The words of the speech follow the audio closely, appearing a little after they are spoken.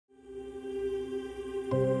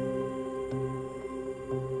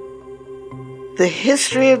The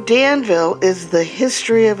history of Danville is the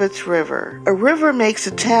history of its river. A river makes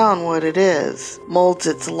a town what it is, molds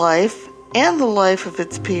its life, and the life of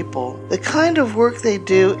its people, the kind of work they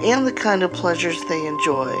do and the kind of pleasures they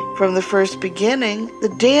enjoy. From the first beginning, the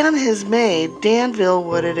Dan has made Danville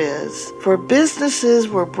what it is, for businesses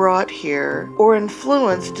were brought here or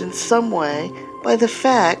influenced in some way by the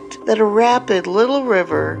fact that a rapid little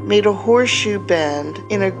river made a horseshoe bend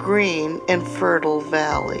in a green and fertile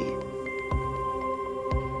valley.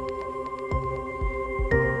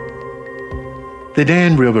 The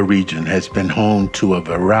Dan River region has been home to a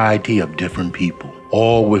variety of different people,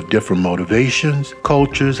 all with different motivations,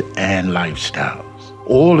 cultures, and lifestyles.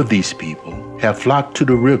 All of these people have flocked to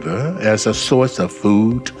the river as a source of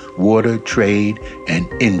food, water, trade,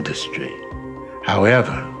 and industry.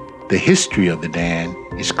 However, the history of the Dan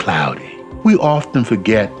is cloudy. We often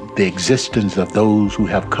forget the existence of those who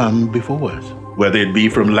have come before us, whether it be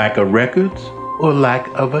from lack of records or lack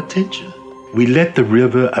of attention. We let the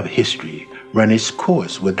river of history run its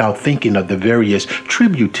course without thinking of the various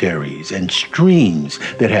tributaries and streams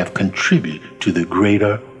that have contributed to the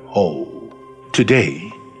greater whole.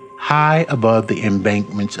 Today, high above the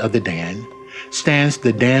embankments of the Dan, stands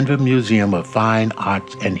the Danville Museum of Fine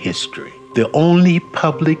Arts and History, the only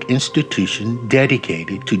public institution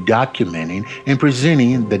dedicated to documenting and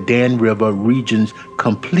presenting the Dan River region's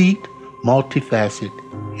complete,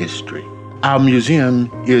 multifaceted history. Our museum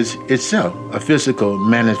is itself a physical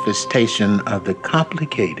manifestation of the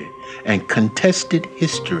complicated and contested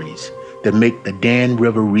histories that make the Dan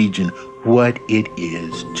River region what it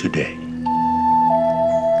is today.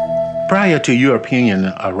 Prior to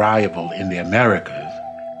European arrival in the Americas,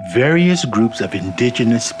 various groups of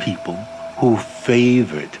indigenous people who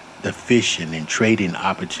favored the fishing and trading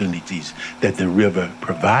opportunities that the river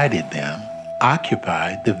provided them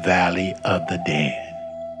occupied the valley of the Dan.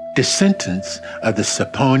 Descendants of the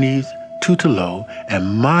Saponis, Tutelo, and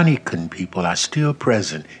Monacan people are still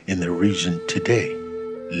present in the region today.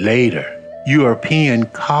 Later, European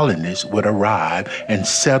colonists would arrive and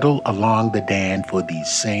settle along the Dan for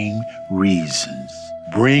these same reasons,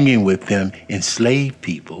 bringing with them enslaved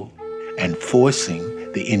people and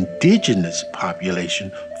forcing the indigenous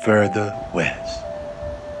population further west.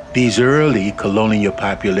 These early colonial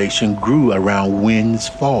population grew around Winds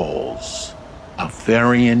Falls, a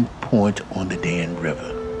ferrying point on the Dan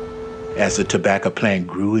River. As the tobacco plant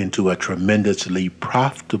grew into a tremendously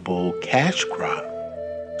profitable cash crop,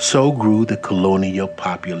 so grew the colonial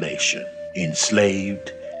population,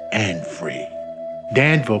 enslaved and free.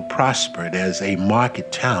 Danville prospered as a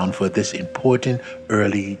market town for this important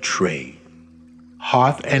early trade.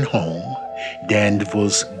 Hearth and Home,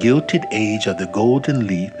 Danville's Gilded Age of the Golden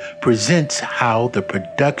Leaf, presents how the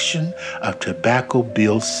production of tobacco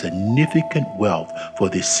built significant wealth for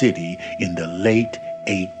the city in the late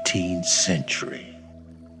 18th century.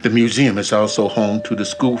 The museum is also home to the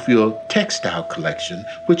Schofield Textile Collection,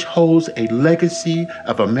 which holds a legacy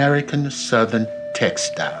of American Southern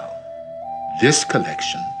textile. This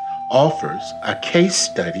collection offers a case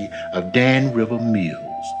study of Dan River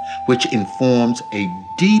mills, which informs a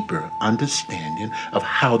deeper understanding of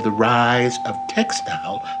how the rise of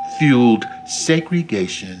textile fueled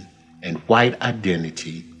segregation and white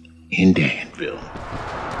identity in Danville.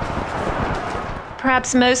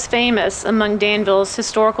 Perhaps most famous among Danville's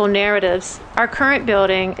historical narratives, our current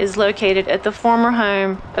building is located at the former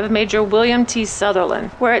home of Major William T.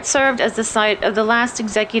 Sutherland, where it served as the site of the last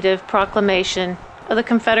executive proclamation of the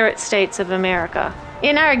Confederate States of America.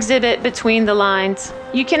 In our exhibit Between the Lines,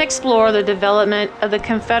 you can explore the development of the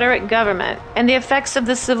Confederate government and the effects of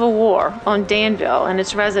the Civil War on Danville and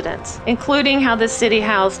its residents, including how the city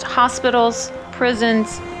housed hospitals,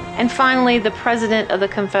 prisons, and finally the President of the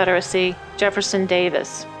Confederacy, Jefferson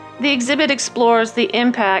Davis. The exhibit explores the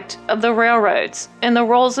impact of the railroads and the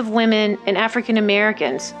roles of women and African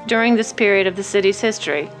Americans during this period of the city's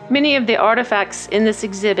history. Many of the artifacts in this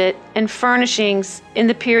exhibit and furnishings in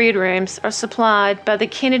the period rooms are supplied by the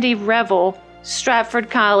Kennedy Revel,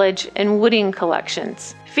 Stratford College, and Wooding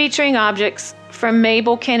collections, featuring objects from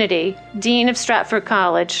Mabel Kennedy, Dean of Stratford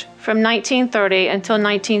College, from 1930 until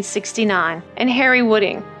 1969, and Harry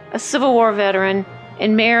Wooding, a Civil War veteran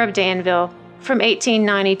and mayor of Danville from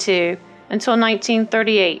 1892 until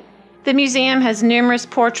 1938. The museum has numerous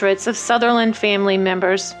portraits of Sutherland family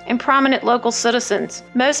members and prominent local citizens,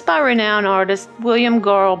 most by renowned artist William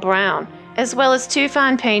Garl Brown, as well as two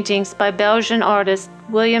fine paintings by Belgian artist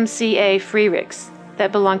William C.A. Frierichs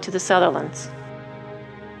that belong to the Sutherlands.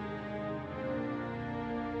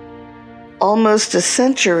 Almost a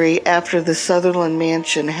century after the Sutherland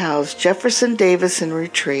Mansion housed Jefferson Davis in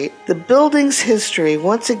retreat, the building's history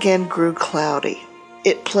once again grew cloudy.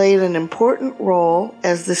 It played an important role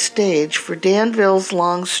as the stage for Danville's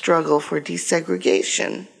long struggle for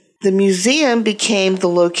desegregation. The museum became the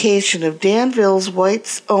location of Danville's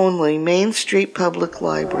whites-only Main Street Public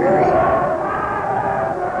Library.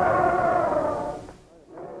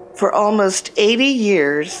 For almost 80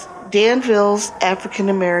 years, Danville's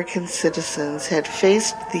African-American citizens had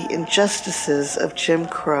faced the injustices of Jim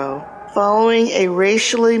Crow, following a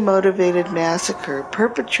racially motivated massacre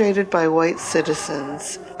perpetrated by white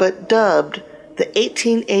citizens, but dubbed the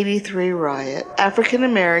 1883 riot. African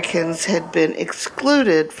Americans had been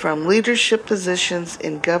excluded from leadership positions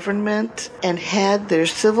in government and had their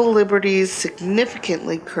civil liberties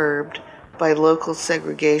significantly curbed by local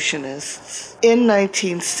segregationists. In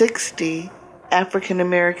 1960, African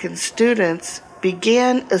American students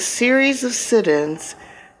began a series of sit-ins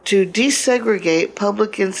to desegregate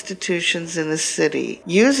public institutions in the city,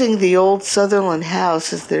 using the old Sutherland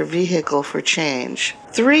House as their vehicle for change.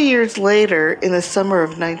 3 years later, in the summer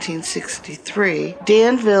of 1963,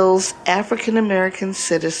 Danville's African American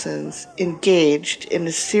citizens engaged in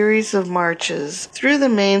a series of marches through the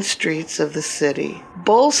main streets of the city.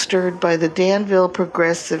 Bolstered by the Danville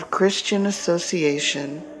Progressive Christian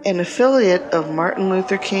Association, an affiliate of Martin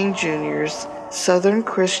Luther King Jr.'s Southern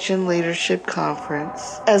Christian Leadership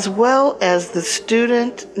Conference, as well as the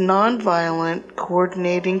Student Nonviolent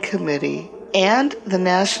Coordinating Committee and the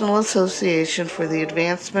National Association for the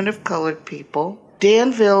Advancement of Colored People,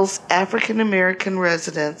 Danville's African American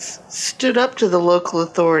residents stood up to the local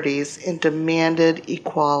authorities and demanded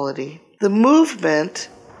equality. The movement,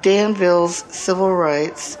 Danville's Civil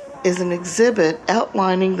Rights, is an exhibit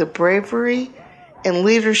outlining the bravery and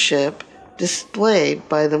leadership displayed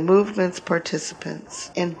by the movement's participants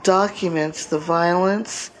and documents the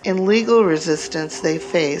violence and legal resistance they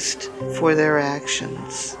faced for their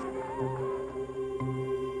actions.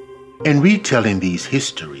 In retelling these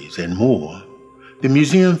histories and more, the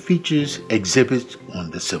museum features exhibits on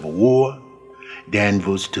the Civil War,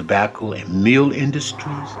 Danville's tobacco and mill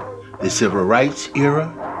industries, the Civil Rights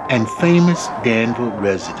era, and famous Danville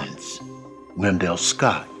residents, Wendell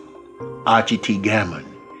Scott, Archie T. Gammon,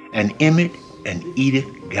 and Emmett and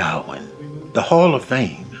Edith Gowan. The Hall of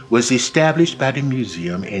Fame was established by the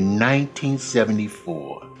museum in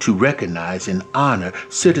 1974 to recognize and honor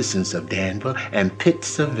citizens of Danville and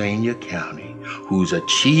Pittsylvania County whose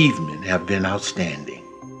achievements have been outstanding.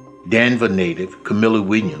 Danville native Camilla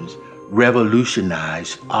Williams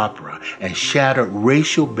revolutionized opera and shattered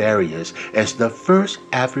racial barriers as the first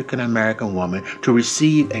African American woman to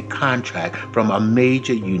receive a contract from a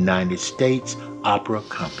major United States opera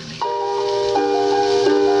company.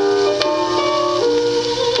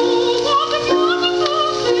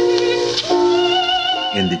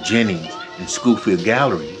 In the Jennings and Schofield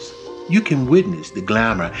galleries, you can witness the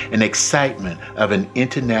glamour and excitement of an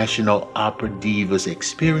international opera diva's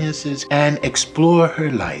experiences and explore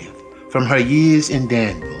her life from her years in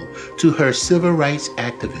Danville to her civil rights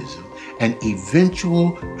activism and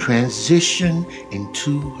eventual transition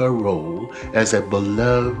into her role as a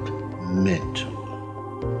beloved mentor.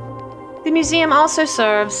 The museum also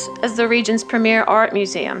serves as the region's premier art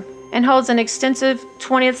museum and holds an extensive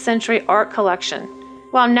 20th century art collection.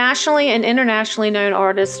 While nationally and internationally known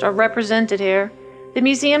artists are represented here, the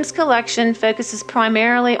museum's collection focuses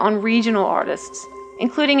primarily on regional artists,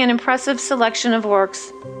 including an impressive selection of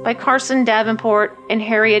works by Carson Davenport and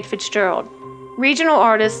Harriet Fitzgerald. Regional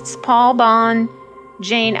artists Paul Bond,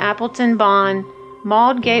 Jane Appleton Bond,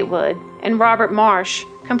 Maud Gatewood, and Robert Marsh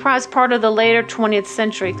comprise part of the later 20th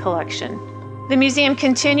century collection. The museum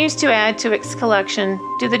continues to add to its collection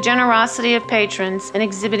due to the generosity of patrons and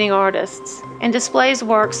exhibiting artists, and displays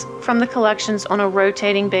works from the collections on a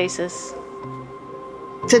rotating basis.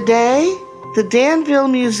 Today, the Danville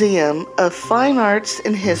Museum of Fine Arts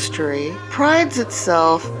and History prides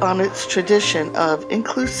itself on its tradition of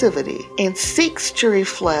inclusivity and seeks to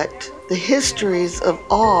reflect the histories of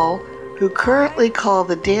all who currently call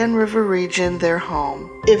the Dan River region their home.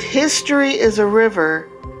 If history is a river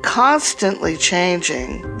constantly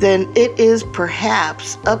changing, then it is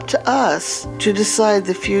perhaps up to us to decide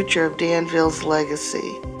the future of Danville's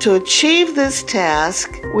legacy. To achieve this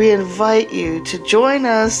task, we invite you to join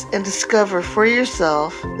us and discover for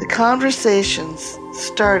yourself the conversations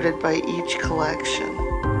started by each collection.